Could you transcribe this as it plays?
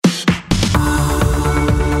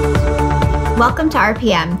Welcome to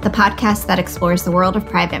RPM, the podcast that explores the world of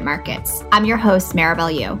private markets. I'm your host,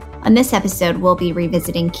 Maribel Yu. On this episode, we'll be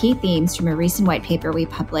revisiting key themes from a recent white paper we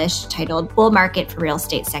published titled Bull Market for Real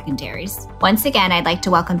Estate Secondaries. Once again, I'd like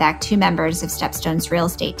to welcome back two members of StepStone's real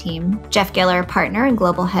estate team, Jeff Giller, partner and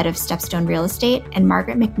global head of StepStone Real Estate, and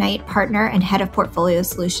Margaret McKnight, partner and head of portfolio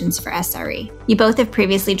solutions for SRE. You both have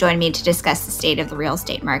previously joined me to discuss the state of the real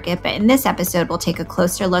estate market, but in this episode, we'll take a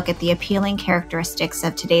closer look at the appealing characteristics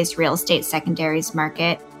of today's real estate secondaries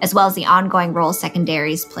market, as well as the ongoing role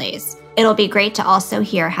secondaries plays. It'll be great to also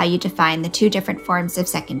hear how you define the two different forms of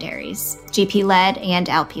secondaries, GP-led and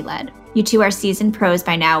LP-led. You two are seasoned pros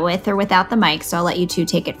by now with or without the mic, so I'll let you two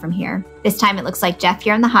take it from here. This time it looks like Jeff,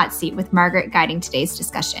 you're in the hot seat with Margaret guiding today's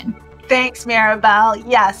discussion. Thanks, Maribel.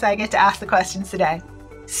 Yes, I get to ask the questions today.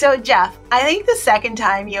 So Jeff, I think the second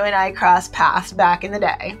time you and I crossed paths back in the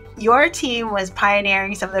day, your team was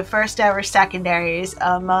pioneering some of the first ever secondaries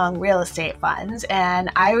among real estate funds, and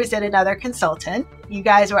I was at another consultant. You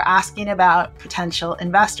guys were asking about potential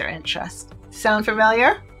investor interest. Sound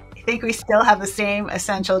familiar? I think we still have the same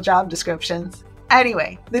essential job descriptions.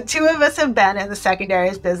 Anyway, the two of us have been in the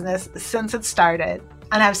secondaries business since it started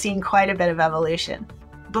and have seen quite a bit of evolution.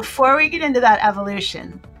 Before we get into that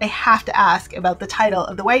evolution, I have to ask about the title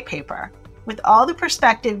of the white paper. With all the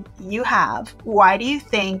perspective you have, why do you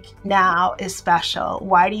think now is special?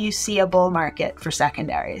 Why do you see a bull market for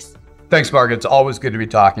secondaries? Thanks, Margaret. It's always good to be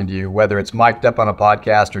talking to you, whether it's mic'd up on a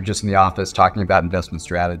podcast or just in the office talking about investment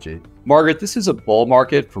strategy. Margaret, this is a bull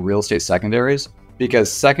market for real estate secondaries because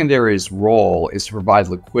secondaries' role is to provide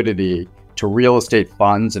liquidity to real estate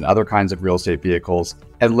funds and other kinds of real estate vehicles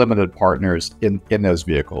and limited partners in those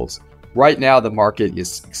vehicles. Right now, the market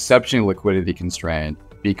is exceptionally liquidity constrained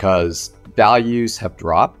because values have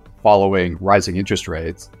dropped following rising interest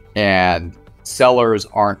rates and sellers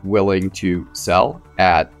aren't willing to sell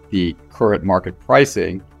at the current market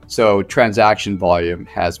pricing. So transaction volume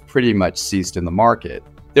has pretty much ceased in the market.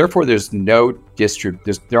 Therefore, there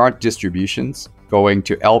aren't distributions going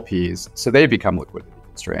to LPs, so they become liquidity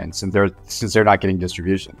constrained since they're not getting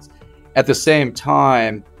distributions. At the same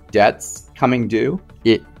time, debt's coming due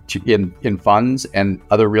in funds and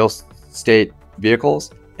other real estate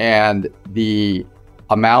vehicles, and the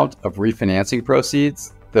amount of refinancing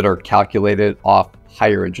proceeds that are calculated off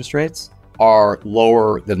higher interest rates are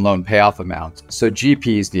lower than loan payoff amounts. So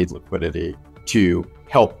GPs need liquidity to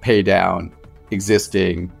help pay down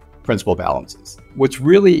existing principal balances. What's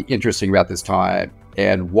really interesting about this time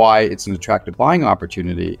and why it's an attractive buying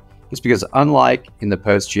opportunity is because unlike in the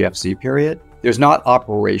post-GFC period, there's not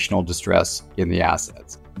operational distress in the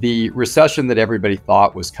assets. The recession that everybody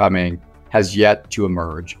thought was coming has yet to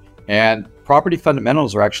emerge, and property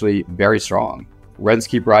fundamentals are actually very strong. Rents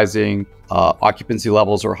keep rising, occupancy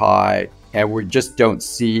levels are high, and we just don't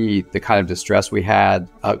see the kind of distress we had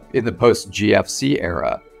in the post-GFC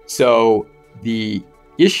era. So the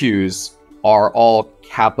issues are all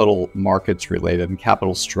capital markets related and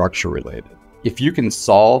capital structure related. If you can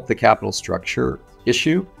solve the capital structure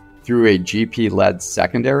issue through a GP-led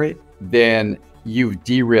secondary, then you've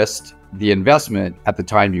de-risked the investment at the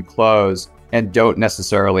time you close and don't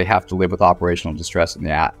necessarily have to live with operational distress in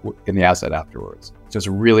the asset afterwards. So it's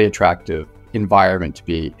a really attractive environment to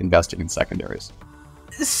be investing in secondaries.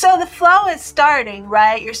 So the flow is starting,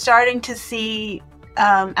 right? You're starting to see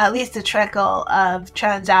at least a trickle of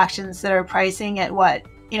transactions that are pricing at what,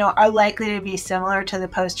 are likely to be similar to the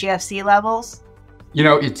post-GFC levels?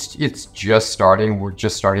 It's just starting. We're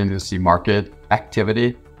just starting to see market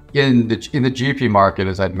activity. In the GP market,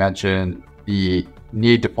 as I'd mentioned, the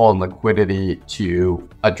need to pull in liquidity to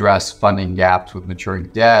address funding gaps with maturing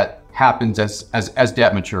debt happens as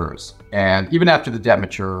debt matures. And even after the debt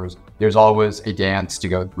matures, there's always a dance to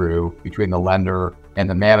go through between the lender and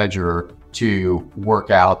the manager to work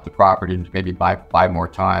out the property and maybe buy more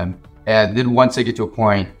time. And then once they get to a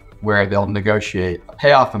point where they'll negotiate a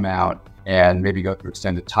payoff amount and maybe go through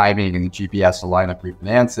extended timing and the GP has to line up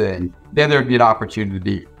refinancing, then there'd be an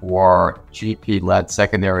opportunity for GP-led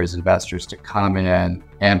secondaries investors to come in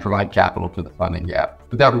and provide capital to the funding gap.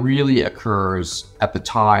 But that really occurs at the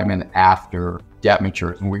time and after debt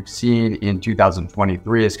matures. And we've seen in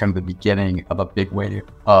 2023 as kind of the beginning of a big wave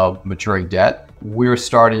of maturing debt. We're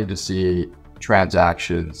starting to see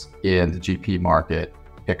transactions in the GP market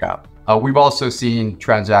pick up. We've also seen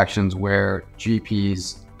transactions where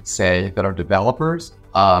GPs say that are developers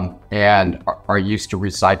and are used to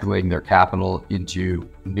recycling their capital into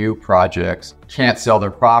new projects, can't sell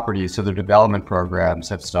their properties, so their development programs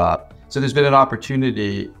have stopped. So there's been an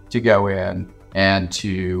opportunity to go in and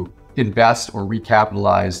to invest or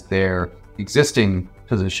recapitalize their existing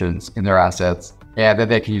positions in their assets and then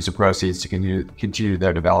they can use the proceeds to continue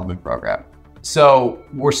their development program. So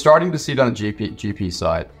we're starting to see it on the GP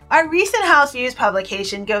side. Our recent House Views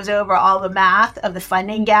publication goes over all the math of the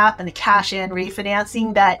funding gap and the cash-in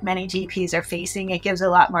refinancing that many GPs are facing. It gives a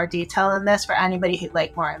lot more detail in this for anybody who'd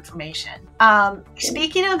like more information.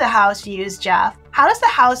 Speaking of the House Views, Jeff, how does the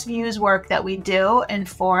House Views work that we do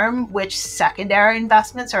inform which secondary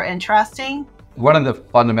investments are interesting? One of the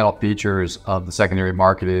fundamental features of the secondary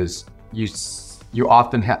market is you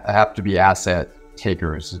often have to be asset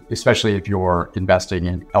takers, especially if you're investing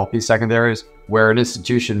in LP secondaries, where an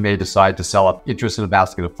institution may decide to sell up interest in a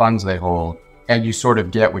basket of funds they hold, and you sort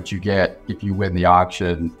of get what you get if you win the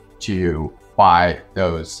auction to buy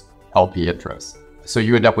those LP interests. So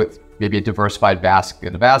you end up with maybe a diversified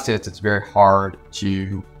basket of assets. It's very hard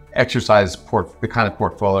to exercise the kind of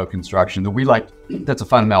portfolio construction that we like. That's a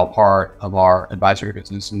fundamental part of our advisory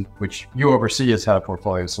business, in which you oversee as head of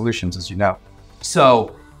portfolio solutions, as you know.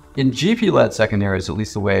 So in GP-led secondaries, at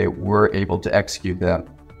least the way we're able to execute them,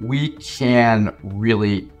 we can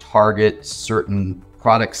really target certain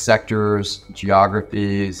product sectors,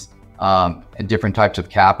 geographies, and different types of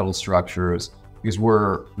capital structures, because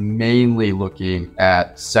we're mainly looking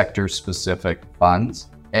at sector-specific funds.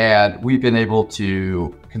 And we've been able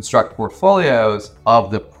to construct portfolios of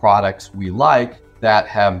the products we like that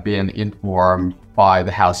have been informed by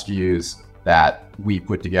the house views that we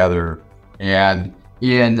put together. And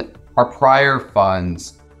in our prior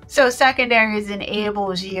funds, so secondaries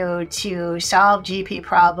enables you to solve GP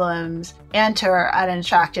problems, enter at an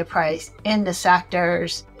attractive price in the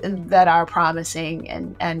sectors that are promising,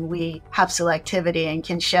 and we have selectivity and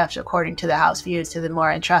can shift according to the house views to the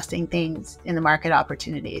more interesting things in the market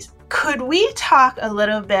opportunities. Could we talk a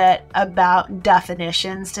little bit about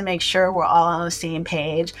definitions to make sure we're all on the same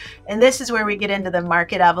page? And this is where we get into the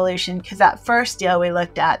market evolution, because that first deal we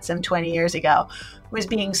looked at some 20 years ago was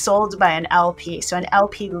being sold by an LP, so an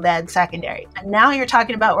LP-led secondary. And now you're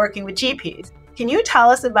talking about working with GPs. Can you tell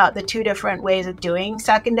us about the two different ways of doing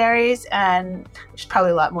secondaries, and there's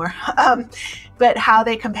probably a lot more, but how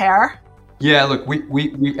they compare? Yeah, look,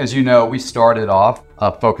 we as you know, we started off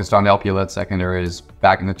focused on LP-led secondaries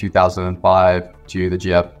back in the 2005 to the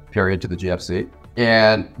GF period to the GFC.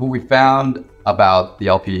 And what we found about the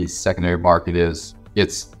LP secondary market is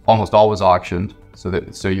it's almost always auctioned.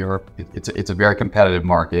 It's a very competitive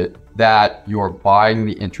market, that you're buying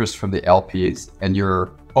the interest from the LPs and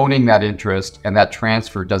you're owning that interest, and that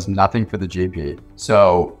transfer does nothing for the GP.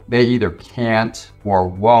 So they either can't or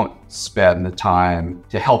won't spend the time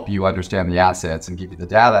to help you understand the assets and give you the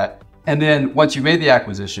data. And then once you made the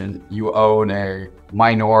acquisition, you own a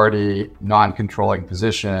minority non-controlling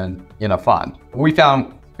position in a fund. What we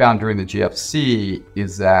found during the GFC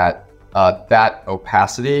is that that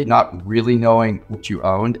opacity, not really knowing what you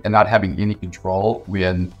owned and not having any control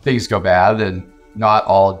when things go bad, and not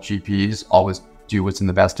all GPs always do what's in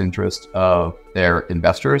the best interest of their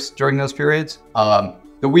investors during those periods,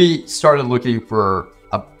 that we started looking for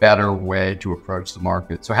a better way to approach the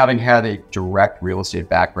market. So having had a direct real estate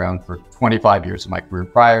background for 25 years of my career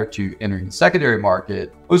prior to entering the secondary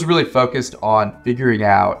market, I was really focused on figuring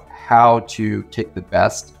out how to take the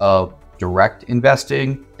best of direct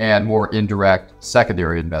investing and more indirect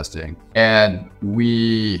secondary investing. And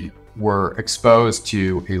we were exposed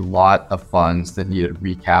to a lot of funds that needed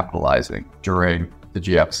recapitalizing during the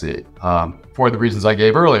GFC for the reasons I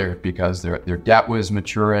gave earlier, because their debt was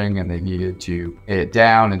maturing and they needed to pay it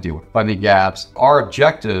down and deal with funding gaps. Our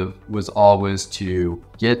objective was always to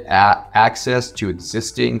get access to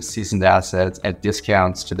existing seasoned assets at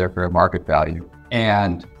discounts to their fair market value.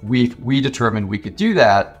 And we determined we could do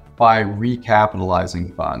that by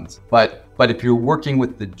recapitalizing funds. But if you're working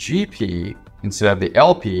with the GP instead of the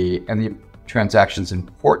LP, and the transaction's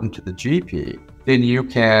important to the GP, then you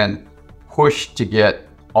can push to get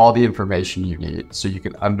all the information you need. So you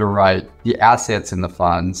can underwrite the assets in the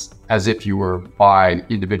funds as if you were buying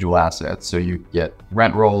individual assets. So you get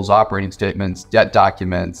rent rolls, operating statements, debt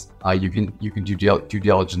documents. You can do due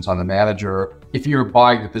diligence on the manager. If you're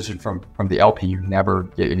buying the position from the LP, you never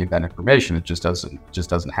get any of that information. It just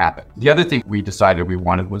doesn't happen. The other thing we decided we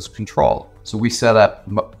wanted was control. So we set up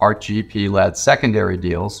our GP-led secondary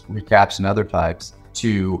deals, recaps and other types,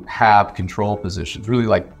 to have control positions, really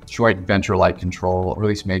like joint venture-like control, or at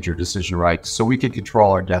least major decision rights, so we could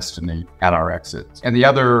control our destiny at our exits. And the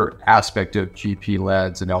other aspect of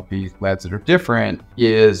GP-leds and LP-leds that are different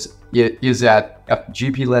is that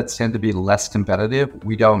GP-leds tend to be less competitive.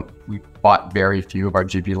 We bought very few of our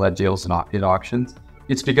GP-led deals in auctions.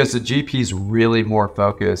 It's because the GP is really more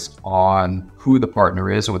focused on who the partner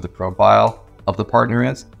is and what the profile of the partner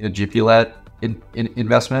is in a GP-led.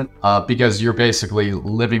 investment because you're basically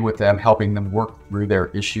living with them, helping them work through their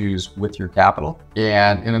issues with your capital.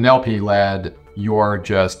 And in an LP-led, you're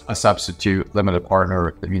just a substitute limited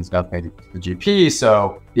partner that means nothing to the GP.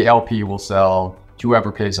 So the LP will sell to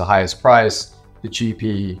whoever pays the highest price. The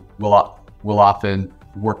GP will often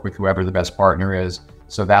work with whoever the best partner is.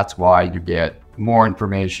 So that's why you get more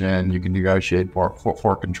information. You can negotiate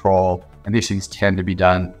for control. And these things tend to be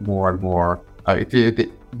done more and more,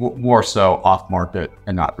 more so off market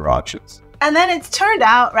and not through auctions. And then it's turned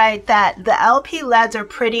out, right, that the LP-leds are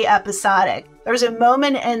pretty episodic. There's a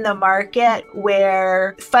moment in the market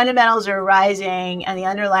where fundamentals are rising and the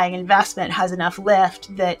underlying investment has enough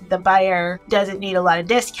lift that the buyer doesn't need a lot of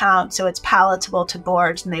discount, so it's palatable to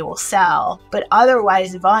boards and they will sell. But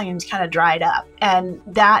otherwise, the volume's kind of dried up. And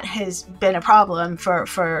that has been a problem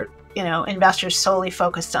for investors solely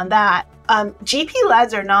focused on that.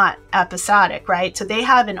 GP-leds are not episodic, right? So they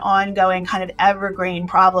have an ongoing kind of evergreen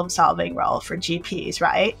problem-solving role for GPs,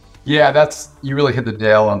 right? Yeah, you really hit the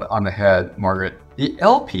nail on the head, Margaret. The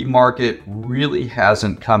LP market really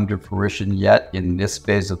hasn't come to fruition yet in this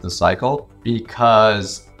phase of the cycle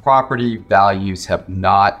because property values have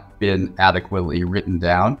not been adequately written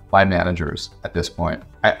down by managers at this point.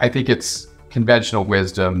 I think it's conventional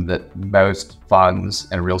wisdom that most funds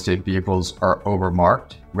and real estate vehicles are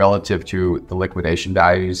overmarked relative to the liquidation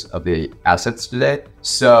values of the assets today.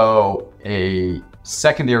 So a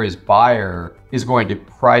secondaries buyer is going to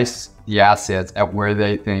price the assets at where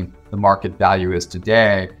they think the market value is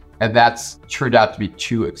today. And that's turned out to be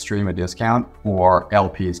too extreme a discount for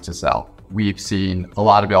LPs to sell. We've seen a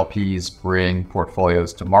lot of LPs bring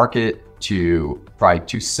portfolios to market to try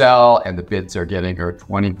to sell, and the bids they're getting are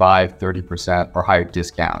 25, 30% or higher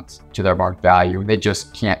discounts to their market value. They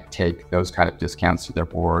just can't take those kind of discounts to their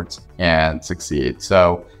boards and succeed.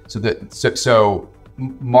 So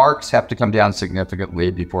marks have to come down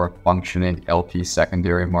significantly before a functioning LP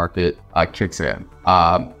secondary market kicks in.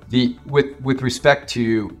 With respect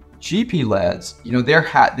to GP-leds,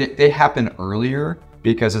 they happen earlier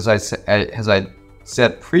because, as I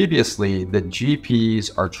said previously, the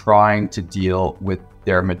GPs are trying to deal with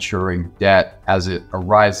their maturing debt as it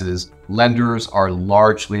arises. Lenders are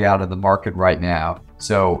largely out of the market right now,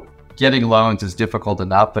 so getting loans is difficult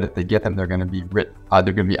enough. But if they get them, they're going to be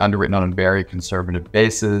underwritten on a very conservative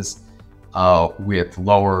basis, with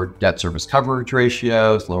lower debt service coverage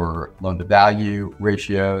ratios, lower loan to value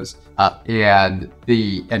ratios, and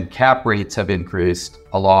cap rates have increased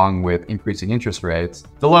along with increasing interest rates.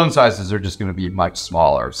 The loan sizes are just going to be much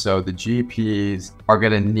smaller. So the GPs are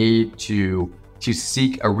going to need to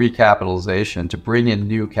seek a recapitalization to bring in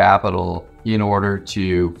new capital in order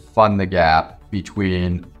to fund the gap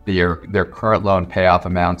between their current loan payoff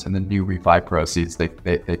amounts and the new refi proceeds they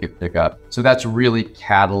could pick up. So that's really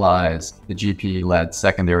catalyzed the GP-led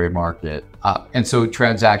secondary market. And so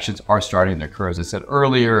transactions are starting to occur. As I said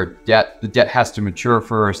earlier, the debt has to mature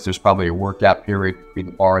first. There's probably a workout period between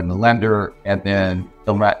the borrower and the lender, and then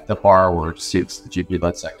the borrower seeks the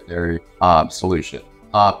GP-led secondary solution.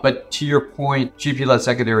 But to your point, GP-led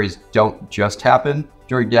secondaries don't just happen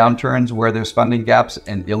during downturns where there's funding gaps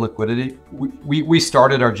and illiquidity. We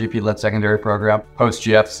started our GP-led secondary program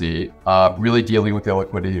post-GFC, really dealing with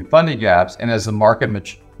illiquidity and funding gaps. And as the market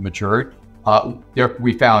matured,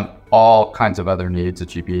 we found all kinds of other needs that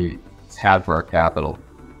GPs had for our capital.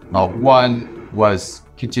 One was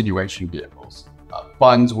continuation vehicles.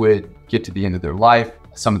 Funds would get to the end of their life.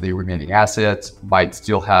 Some of the remaining assets might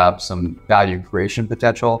still have some value creation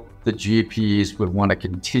potential. The GPs would want to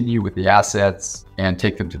continue with the assets and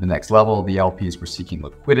take them to the next level. The LPs were seeking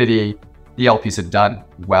liquidity. The LPs had done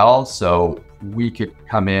well, so we could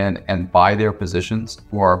come in and buy their positions,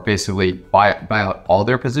 or basically buy out all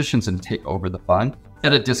their positions and take over the fund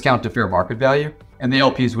at a discount to fair market value. And the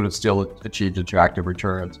LPs would have still achieved attractive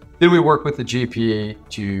returns. Then we work with the GP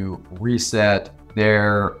to reset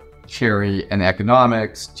their carry and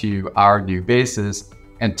economics to our new basis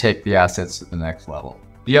and take the assets to the next level.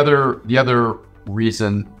 The other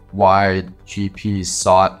reason why GPs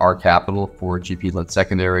sought our capital for GP-led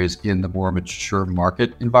secondaries in the more mature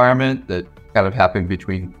market environment that kind of happened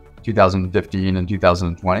between 2015 and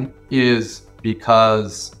 2020 is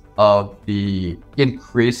because of the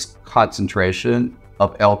increased concentration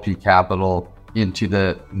of LP capital into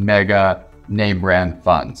the mega name brand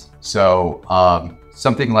funds. So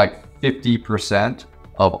something like 50%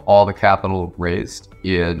 of all the capital raised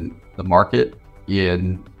in the market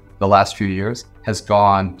in the last few years has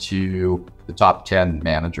gone to the top 10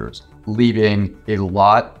 managers, leaving a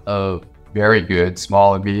lot of very good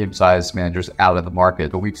small and medium-sized managers out of the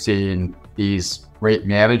market. But we've seen these great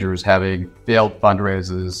managers having failed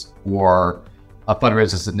fundraisers or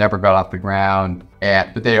fundraisers that never got off the ground,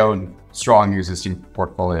 but they own strong existing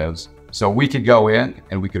portfolios. So we could go in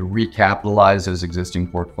and we could recapitalize those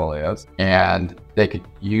existing portfolios, and they could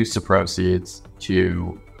use the proceeds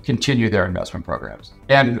to continue their investment programs.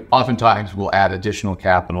 And oftentimes we'll add additional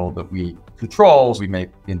capital that we control. We make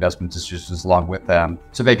the investment decisions along with them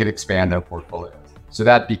so they could expand their portfolios. So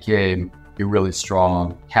that became a really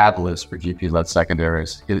strong catalyst for GP-led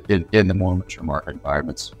secondaries in the more mature market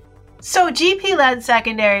environments. So GP-led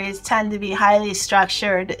secondaries tend to be highly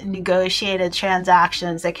structured, negotiated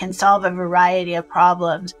transactions that can solve a variety of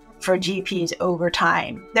problems for GPs over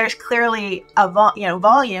time. There's clearly a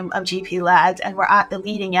volume of GP-leds, and we're at the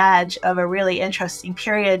leading edge of a really interesting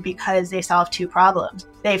period because they solve two problems.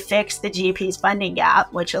 They fix the GP's funding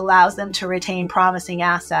gap, which allows them to retain promising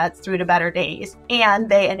assets through to better days, and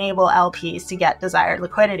they enable LPs to get desired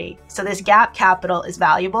liquidity. So this gap capital is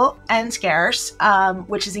valuable and scarce,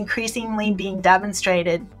 which is increasingly being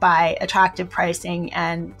demonstrated by attractive pricing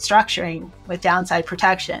and structuring with downside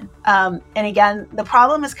protection. And again, the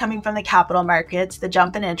problem is coming from the capital markets, the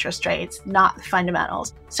jump in interest rates, not the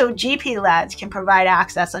fundamentals. So GP-leds can provide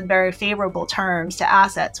access on very favorable terms to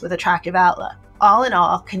assets with attractive outlook. All in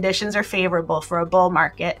all, conditions are favorable for a bull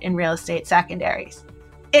market in real estate secondaries.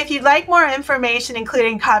 If you'd like more information,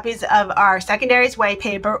 including copies of our secondaries white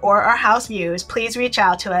paper or our house views, please reach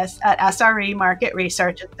out to us at SRE Market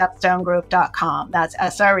Research at stepstonegroup.com. That's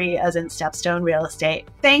SRE as in Stepstone Real Estate.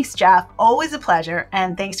 Thanks, Jeff. Always a pleasure.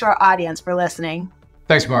 And thanks to our audience for listening.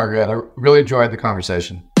 Thanks, Margaret. I really enjoyed the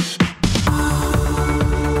conversation.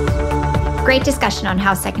 Great discussion on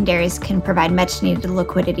how secondaries can provide much needed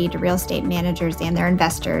liquidity to real estate managers and their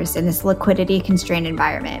investors in this liquidity constrained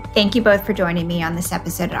environment. Thank you both for joining me on this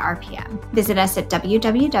episode at RPM. Visit us at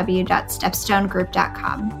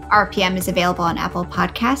www.stepstonegroup.com. RPM is available on Apple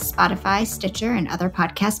Podcasts, Spotify, Stitcher, and other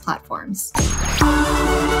podcast platforms.